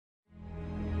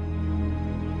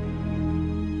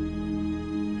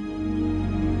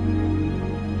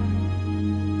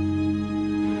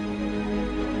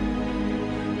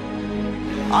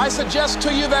I suggest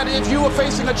to you that if you are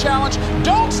facing a challenge,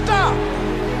 don't stop.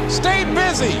 Stay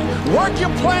busy. Work your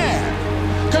plan.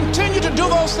 Continue to do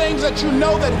those things that you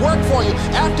know that work for you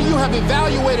after you have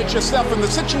evaluated yourself in the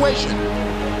situation.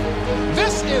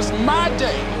 This is my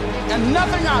day, and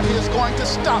nothing out here is going to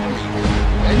stop me.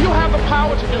 And you have the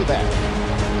power to do that.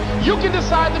 You can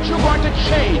decide that you're going to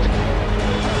change.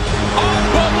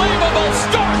 Unbelievable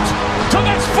start to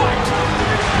this fight.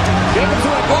 Get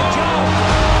into a good job.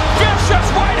 Vicious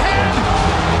right hand.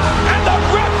 And the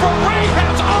referee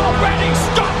has already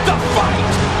stopped the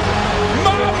fight.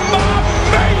 Mamma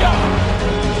mia!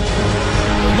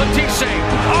 Matisse,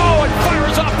 oh, and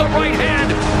fires off the right hand.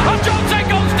 Jose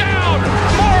goes down.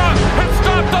 Mora has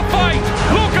stopped the fight.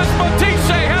 Lucas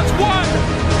Matisse has won.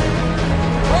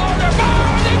 Oh,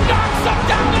 he knocks him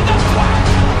down in the sweat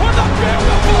with a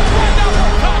beautiful right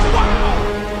uppercut.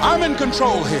 Wow! I'm in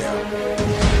control here.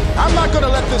 I'm not going to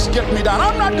let this get me down.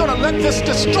 I'm not going to let this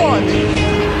destroy me.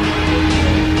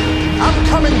 I'm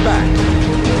coming back.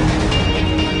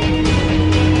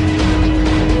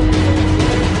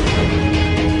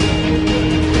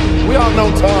 We all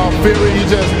know Fury, you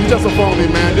just a phony,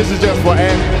 man. This is just for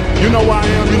act. You know where I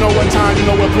am, you know what time, you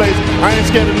know what place. I ain't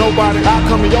scared of nobody. I'll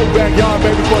come in your backyard,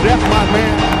 baby, for that's my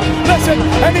man. Listen,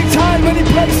 anytime, any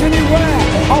place, anywhere,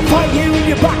 I'll fight you in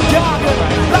your backyard.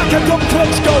 Like a gun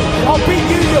Klitschko, I'll beat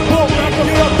you, you bull.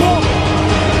 You're a bull.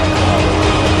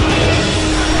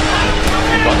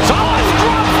 Gonzalez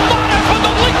drops fire from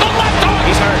the lethal left hook.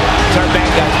 He's hurt. He's hurt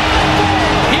bad, guys.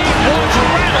 He was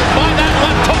rattled by that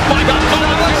left hook by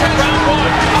Gonzalez in round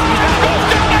one. Goes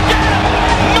down again.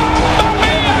 Mamma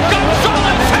mia,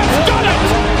 Gonzalez has done it.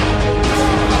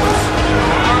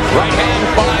 Right hand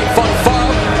by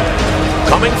Fonfara.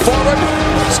 Coming forward.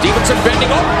 Stevenson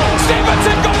bending over.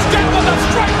 Stevenson goes down with a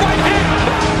straight right hand.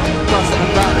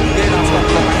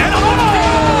 And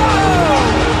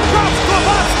drops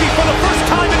Glowacki for the first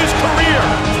time in his career.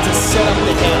 To set up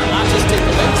the hand, not just take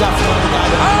the legs off from the guy.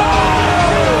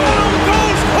 Down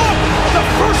goes Hook. The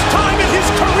first time in his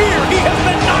career he has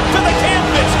been knocked to the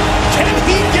canvas. Can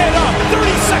he get up? 30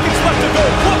 seconds left to go.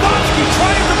 Glowacki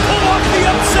trying to pull off the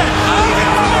upset. He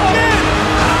hits him again.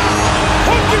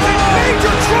 Hook is in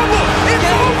major trouble. It's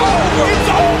over. It's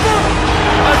over.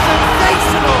 A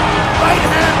sensational right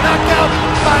hand knockout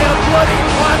by a bloody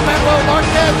Juan Manuel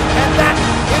Marquez, and that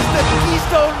is the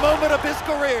keystone moment of his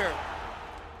career.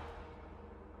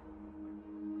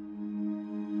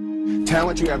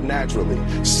 Talent you have naturally.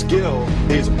 Skill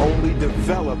is only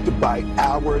developed by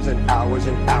hours and hours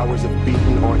and hours of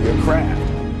beating on your craft.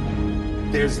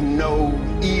 There's no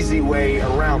easy way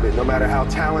around it. No matter how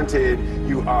talented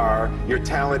you are, your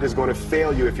talent is going to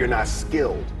fail you if you're not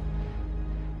skilled.